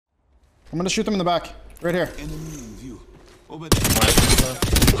I'm gonna shoot them in the back. Right here.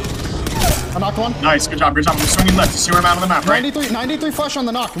 I knocked one. Nice, good job, good job. I'm swinging left. You see where I'm at on the map, right? 93 flush on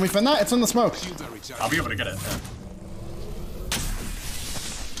the knock. Can we fin that? It's in the smoke. I'll be able to get it. Yeah.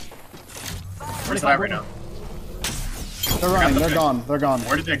 Where's that right now? They're running. They're gone. They're gone.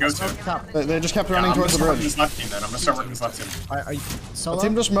 Where did they go to? They just kept running towards the bridge. This left team, then. I'm gonna start working this left team. Are you solo? The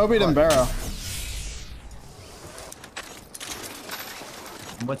team just mobied and Barrow.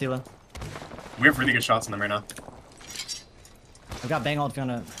 I'm with you, Lou. We have really good shots on them right now. I've got bang ult if you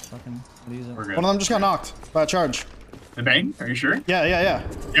wanna fucking use it. We're good. One of them just got knocked by a charge. The bang? Are you sure? Yeah.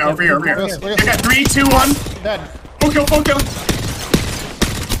 Yeah, over here, over here. Look You at got 3, 2, 1. Dead. Full kill, full kill.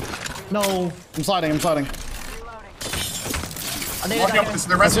 No. I'm sliding. Walking up with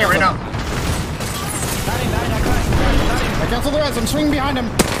the rest here right now. I canceled the res. I'm swinging behind him.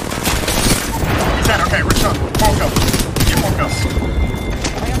 He's dead. Okay, we're shot. Full kill. Get full kills.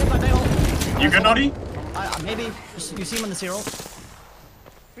 You good, Naughty? Maybe. You see him on the zero?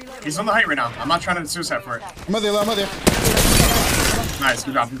 He's on the height right now. I'm not trying to suicide for it. I'm with you, I'm with you. Nice,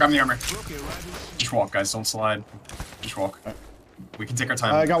 good job. I'm grabbing the armor. Just walk, guys. Don't slide. Just walk. We can take our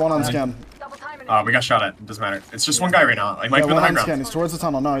time. I got one on scan. We got shot at. It doesn't matter. It's just one guy right now. He might be on the one high on ground. scan. He's towards the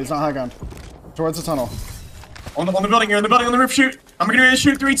tunnel. No, he's not high ground. Towards the tunnel. On the building, you're in the building, on the roof, shoot. I'm gonna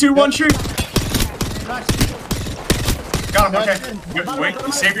shoot. 3, 2, 1, shoot. Got him, okay. Good. Wait,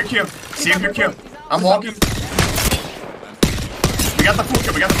 save your Q. Save your Q. I'm walking. We got the full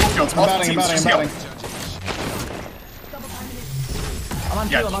kill, It's multiple teams, just heal. I'm on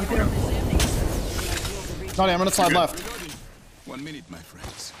two, I'm on two. Naughty, I'm gonna slide left. 1 minute, my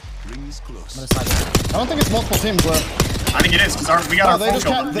friends. Ring is close. I'm gonna slide left. I don't think it's multiple teams, though. I think it is, because we got our full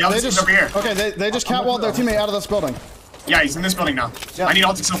kill. The other team's over here. Okay, they just catwalled their teammate out of this building. Yeah, he's in this building now. Yeah. I need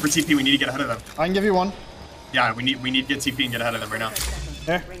alt excel for TP, we need to get ahead of them. I can give you one. Yeah, we need to get TP and get ahead of them right now.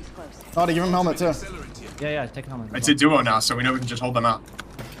 Here. Naughty, give him helmet, too. Yeah, take a helmet. It's a duo now, so we know we can just hold them out.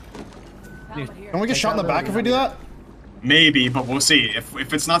 Can we get shot in the back if we do that? Maybe, but we'll see. If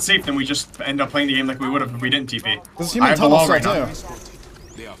it's not safe, then we just end up playing the game like we would have if we didn't TP. This team in tunnel right now.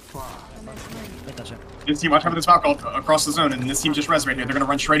 They are far. This team, watch out for this Valk ult across the zone, and this team just res right here. They're gonna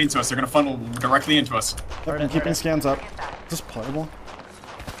run straight into us. They're gonna funnel directly into us. Yep, I'm keeping scans up. Is this playable?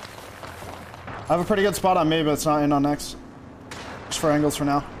 I have a pretty good spot on me, but it's not in on next. Just for angles for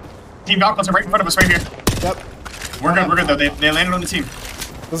now. Team Valkyries are right in front of us right here. Yep. We're good though. They landed on the team.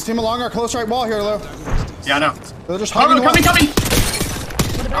 There's a team along our close right wall here, Lou. Yeah, I know. They're just Coming! hugging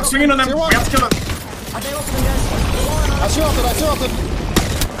I'm swinging on them. We have to kill them. I shielded.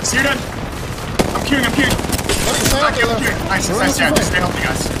 See you done. I'm queuing. Stay up there, Lou. Nice. Yeah, just stay healthy,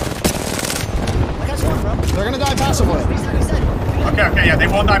 guys. They're gonna die passively. Okay, yeah, they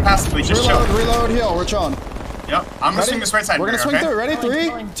won't die passively. Just chill. Reload, heal. We're chilling. Yep, I'm gonna swing this right side. We're gonna swing through. Ready?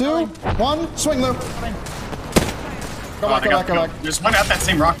 3, 2, 1. Swing, Lou. Go back. There's one at that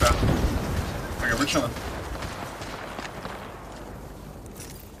same rock, though. Okay, we're chilling.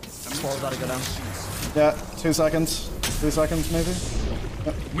 About to go down. Yeah, 2 seconds. 3 seconds, maybe.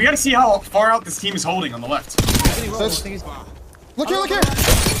 Yep. We gotta see how far out this team is holding on the left. Look here.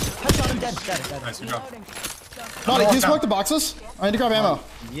 Headshot him, dead. Nice, good job. Naughty, can you smoke the boxes? I need to grab ammo.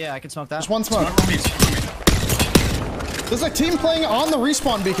 Yeah, I can smoke that. Just one smoke. There's a team playing on the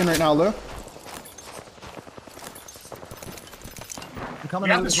respawn beacon right now, Lou. I'm coming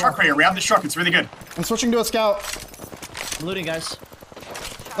We have this truck right here. We have this truck. It's really good. I'm switching to a scout. I'm looting, guys.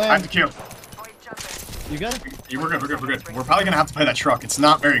 I have to queue. You good? We're good. We're probably gonna have to play that truck. It's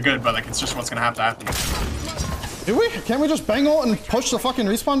not very good, but like it's just what's gonna have to happen. Do we? Can't we just bang ult and push the fucking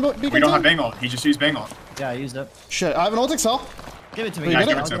respawn beacon? We don't have bang ult. He just used bang ult. Yeah, I used it. Shit, I have an ult excel. Give it to me. Yeah,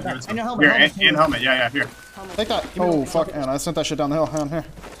 Give it to him. And your helmet. Here, and helmet. Yeah, here. Take that. Oh, fuck, man. I sent that shit down the hill. Down here.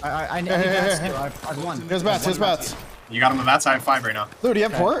 I need Here. I've won. Here's bats. You got him on that side. I have 5 right now. Lou, do you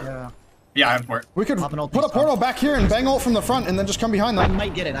have port? Yeah, I have port. We could Pop an ult put a piece portal back here and bang ult from the front and then just come behind I them.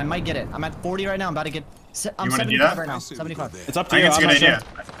 might get it. I'm at 40 right now. I'm about to get. I'm You wanna do 75 that? right now. 75. It's up to I you. think it's a I'm good not idea.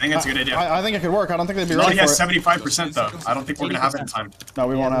 sure. I think it's a good idea. I think it could work. I don't think they'd be He ready only for has it. 75% though. I don't think we're gonna have it in time. No,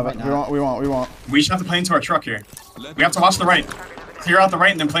 we won't have it. We won't. We just have to play into our truck here. We have to watch the right. Clear out the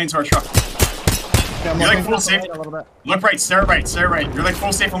right and then play into our truck. Yeah, You're like full safe. A little bit. Look right, stare right. You're like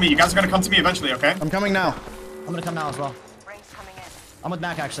full safe on me. You guys are gonna come to me eventually, okay? I'm coming now. I'm gonna come now as well. I'm with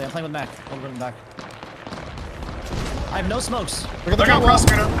Mac actually. I'm playing with Mac. I'm going back. I have no smokes. Look at the Look out, catwalk.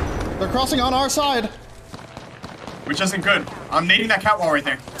 crossing right now. They're crossing on our side. Which isn't good. I'm nading that catwall right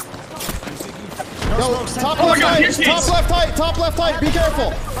there. No Yo, smokes. top Oh my left God, tight. here's Top these. left tight. Be careful.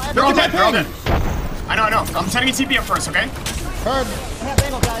 They're all Look at dead. They're all my dead. ping. I know. I'm sending a TP up first, okay? Heard. I have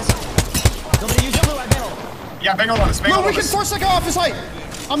bangle, guys. Nobody use your blue. I bangle. Yeah, bang on us. Bang No, on we can us. force that guy off his height.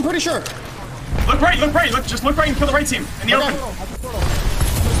 I'm pretty sure. Look right, look, just look right and kill the right team. In the open.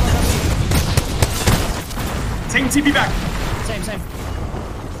 Taking TP back. Same.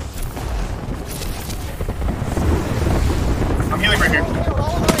 I'm healing right here. On the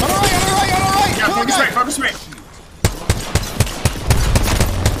right. Yeah, focus right.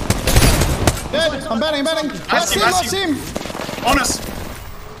 Dead. I'm betting. Last team. On us.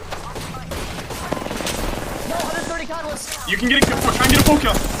 No, 130 catalysts. You can get a kill. Try and get a full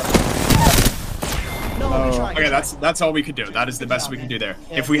kill. No, we tried. Okay, that's all we could do. That is the best we can do there.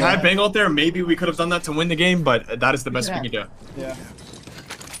 If we had Bang out there, maybe we could have done that to win the game, but that is the best we can do. Yeah.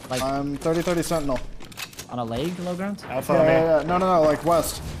 Like, I'm 30-30 Sentinel. on a leg, low ground? Yeah. No, like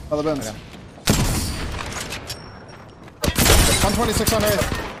west. By the bins. Okay. 126 on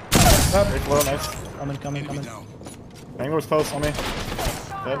 8th. Great flow, nice. Coming. Bang was close on me.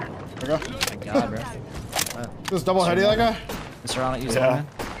 Dead. There we go. Oh my god, bro. Just double heady that guy. Mr. Ronald, use Yeah. it, man.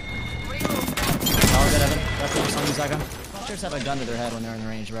 Oh, good, Evan. That's what some use that gun. Just have a gun to their head when they're in the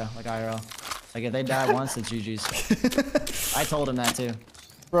range, bro. Like IRL. Like if they die once, it's GG's. I told him that too.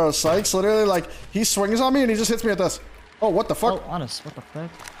 Bro, Sykes literally like he swings on me and he just hits me at this. Oh, what the fuck? Oh, honest, what the fuck?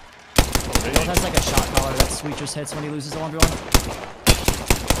 Both has like a shot collar that Sweet just hits when he loses the 1v1.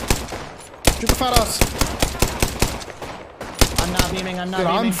 Shoot the fat ass. I'm not beaming. Dude,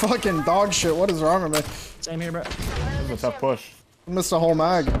 I'm fucking dog shit. What is wrong with me? Same here, bro. This is a tough push. I missed a whole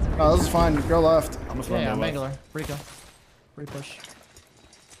mag. No, this is fine. Go left. I'm just Yeah, running I'm left. Bangalore. Free kill. Free push.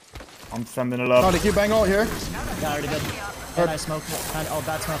 I'm sending it No, up. to keep bang out here. Yeah, already good. And I smoke. Oh,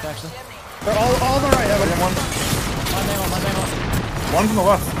 bad smoke actually. They're all on the right, Evan. My bangle. One from the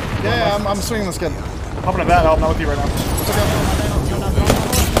left. Yeah, I'm swinging this kid. Hopping at that, I'm not with you right now. It's okay.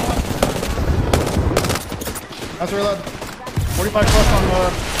 That's reload. 45 plus on the...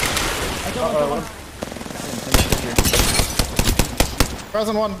 I killed him.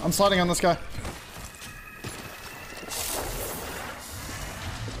 Present one. I'm sliding on this guy.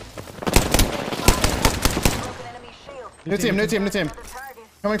 New team.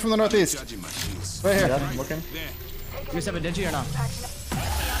 Coming from the northeast. Charging my shields. Right here. Yeah, I'm looking. You guys have a digi or not?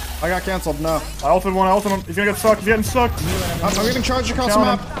 I got canceled. No. I ulted one, He's gonna get stuck, he's getting stuck. I'm getting charged across the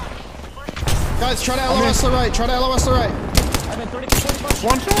Count map. Guys, try to LOS to the right. Try to LOS to the right. I've been 30 bucks.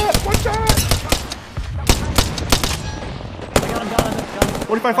 One shot! I got him down.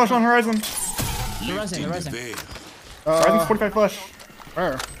 45 flush on Horizon. They're rising. Veil. Horizon's 45 flush.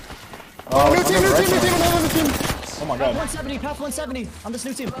 Where? Oh, new team, another team. Oh my god. 170, path 170 on this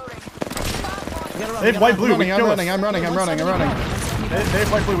new team. They have white blue, we I'm kill running. us. I'm running. They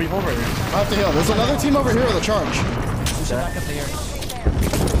have white blue, we over here. I have to heal. There's another team over here with a charge. We should back up to here. I'm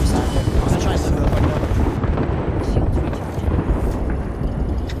gonna try and slip real quick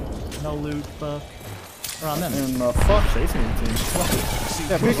though. No loot, fuck. We're on them. And the fuck? Chasing the team.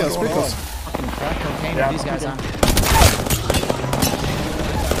 Yeah, peek us. Fucking crack cocaine Yeah. with these guys on.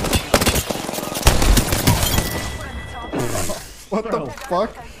 What the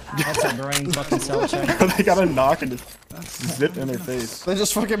fuck? That's a brain fucking cell check. They got a knock and just zipped in their face. They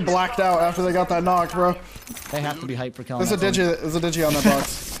just fucking blacked out after they got that knock, bro. They have to be hyped for killing There's a that team. digi on that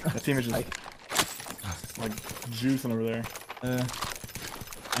box. That team is just like juicing over there.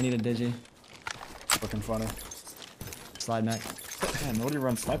 I need a digi. Fucking funny. Slide back. Man, nobody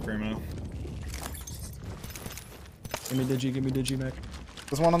runs sniper ammo. Give me digi, Mac.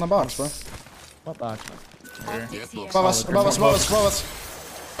 There's one on the box, bro. What box? Yeah, Above us.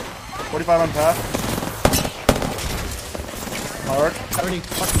 45 on path. Hard. 30,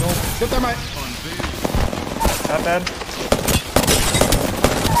 fucking gold. Get there, mate. That bad.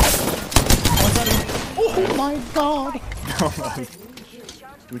 170. Oh my god.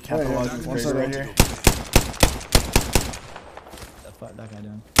 We capitalize this trade right here. The fuck that guy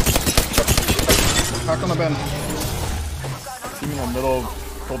doing? Back on the bin. Team in the middle of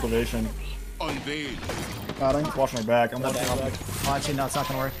cultivation. unveiled. Got him. Watching our back. I'm watching our back. Oh, actually, no, it's not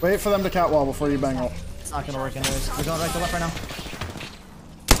gonna work. Wait for them to catwall before you bang ult. It's not gonna work anyways. We're going right to left right now.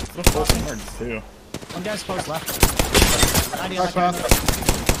 They're full nerds too. One guy's close left. 90 on Back that path.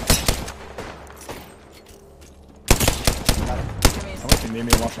 I want you to name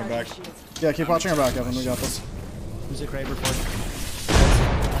me and watch my back. Yeah, keep watching our back, Evan. We got this. Who's a crave report?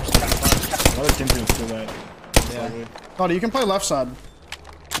 Another team's gonna steal that. Yeah. Oh, you can play left side.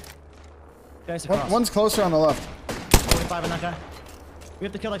 Guys across. One's closer on the left. 45 on that guy. We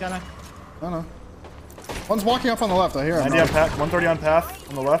have to kill that guy, man. I don't know. One's walking up on the left. I hear him. 90 on path, 130 on path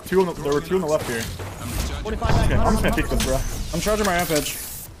on the left. There were two on the left here. 45 back. Okay, I'm just gonna pick this, bro. I'm charging my rampage.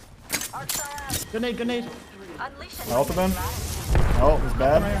 Good nade, good nade. My ult then. Oh, it was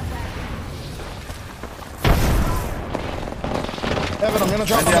bad. Evan, I'm gonna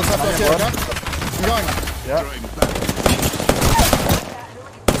drop on this FFK, okay? I'm going. Yeah.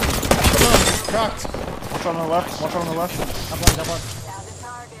 Cracked. One shot on the left. One shot on the left. Up one.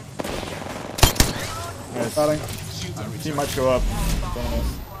 Nice. Batting. Team might go up.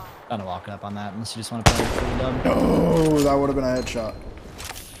 Gonna walk up on that unless you just want to play for the dub. Oh, that would have been a headshot.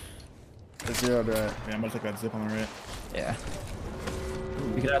 It's 0 right. Yeah, I'm gonna take that zip on the right. Yeah.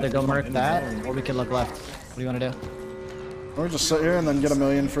 We could either go murk that, or we could look left. What do you want to do? Or we just sit here and then get a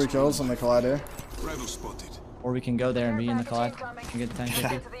million free kills when they collide here. Rival spotted. Or we can go there and be in the collide and get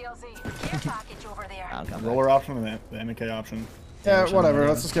 1050. Roller option and the MK option. Yeah, whatever.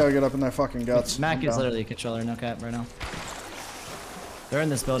 Let's just go get up in their fucking guts. Mac is literally a controller, no cap right now. They're in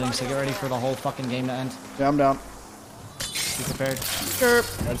this building, so get ready for the whole fucking game to end. Yeah, I'm down. Be prepared. Sure.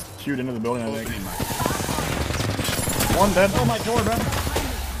 I just queued into the building, I think. One dead. Oh my door, bro.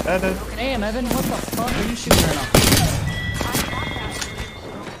 Dead. Damn, Evan, what the fuck are you shooting right now?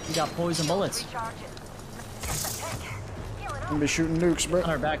 You got poison bullets. I'm gonna be shooting nukes, bro. On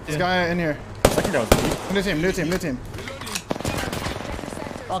our back, This dude. guy in here. I think that was New team.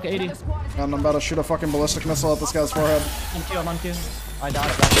 Fuck, 80. And I'm about to shoot a fucking ballistic missile at this guy's forehead. I'm on Q. I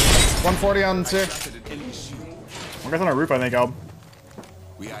died. 140 on C. one guy's on our roof, I think, Alb.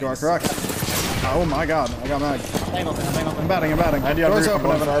 You are correct. Oh my god, I got mag. I'm I'm batting. Andy on Doors roof on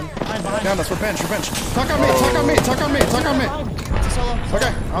open, one Evan. side. Behind us, we're pinch. Tuck on me. It's a solo.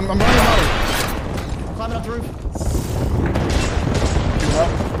 Okay, I'm running out. I'm climbing up the roof. Two up.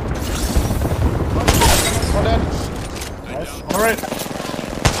 One dead. Nice. On the right.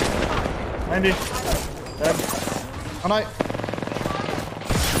 90. Dead. All night.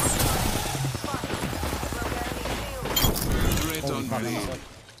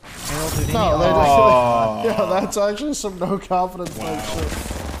 No, they Oh. yeah, that's actually some no confidence like shit.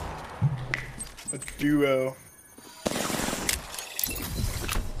 A duo.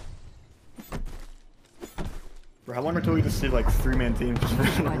 For how long until we just see like 3-man teams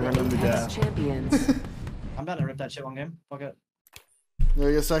just running the gas? I'm about to rip that shit one game. Fuck it. Yeah,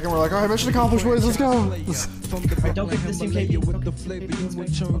 a second, we're like, alright, mission accomplished, boys, let's go. Don't get this team KP. With the flavor you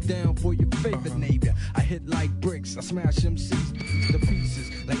would turn down for your favorite neighbor. I hit like bricks, I smash MCs to pieces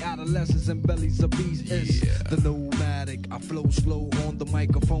like adolescents and bellies of bees. It's the nomadic. I flow slow on the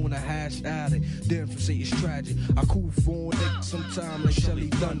microphone, a hash addict. Difference say it's tragic. I cool for it sometimes like Shelly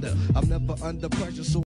Thunder. I'm never under pressure, so